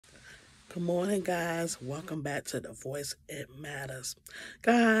Good morning, guys. Welcome back to The Voice It Matters.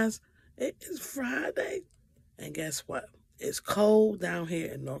 Guys, it is Friday, and guess what? It's cold down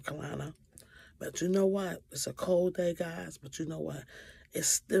here in North Carolina, but you know what? It's a cold day, guys, but you know what? It's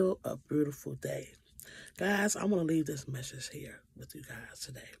still a beautiful day. Guys, I want to leave this message here with you guys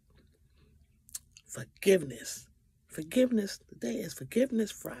today. Forgiveness. Forgiveness. Today is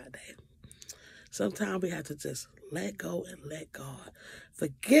Forgiveness Friday. Sometimes we have to just let go and let God.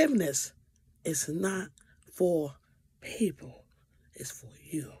 Forgiveness is not for people. It's for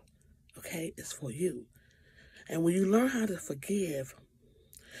you. Okay? It's for you. And when you learn how to forgive,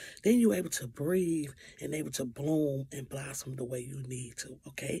 then you're able to breathe and able to bloom and blossom the way you need to.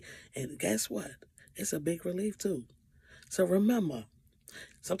 Okay? And guess what? It's a big relief too. So remember,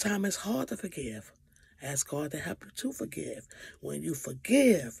 sometimes it's hard to forgive. Ask God to help you to forgive. When you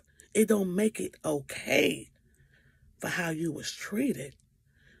forgive, it don't make it okay for how you was treated,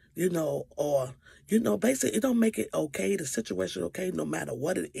 basically it don't make it okay, the situation okay, no matter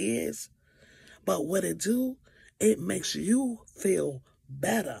what it is. But what it do, it makes you feel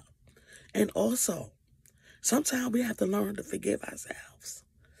better. And also, sometimes we have to learn to forgive ourselves,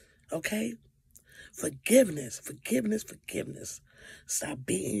 okay? Forgiveness. Stop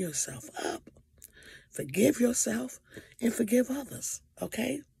beating yourself up. Forgive yourself and forgive others,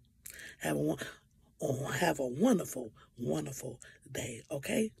 okay? Have a wonderful, wonderful day,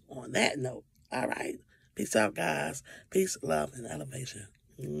 okay? On that note, all right? Peace out, guys. Peace, love, and elevation.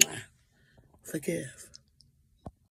 Mwah. Forgive.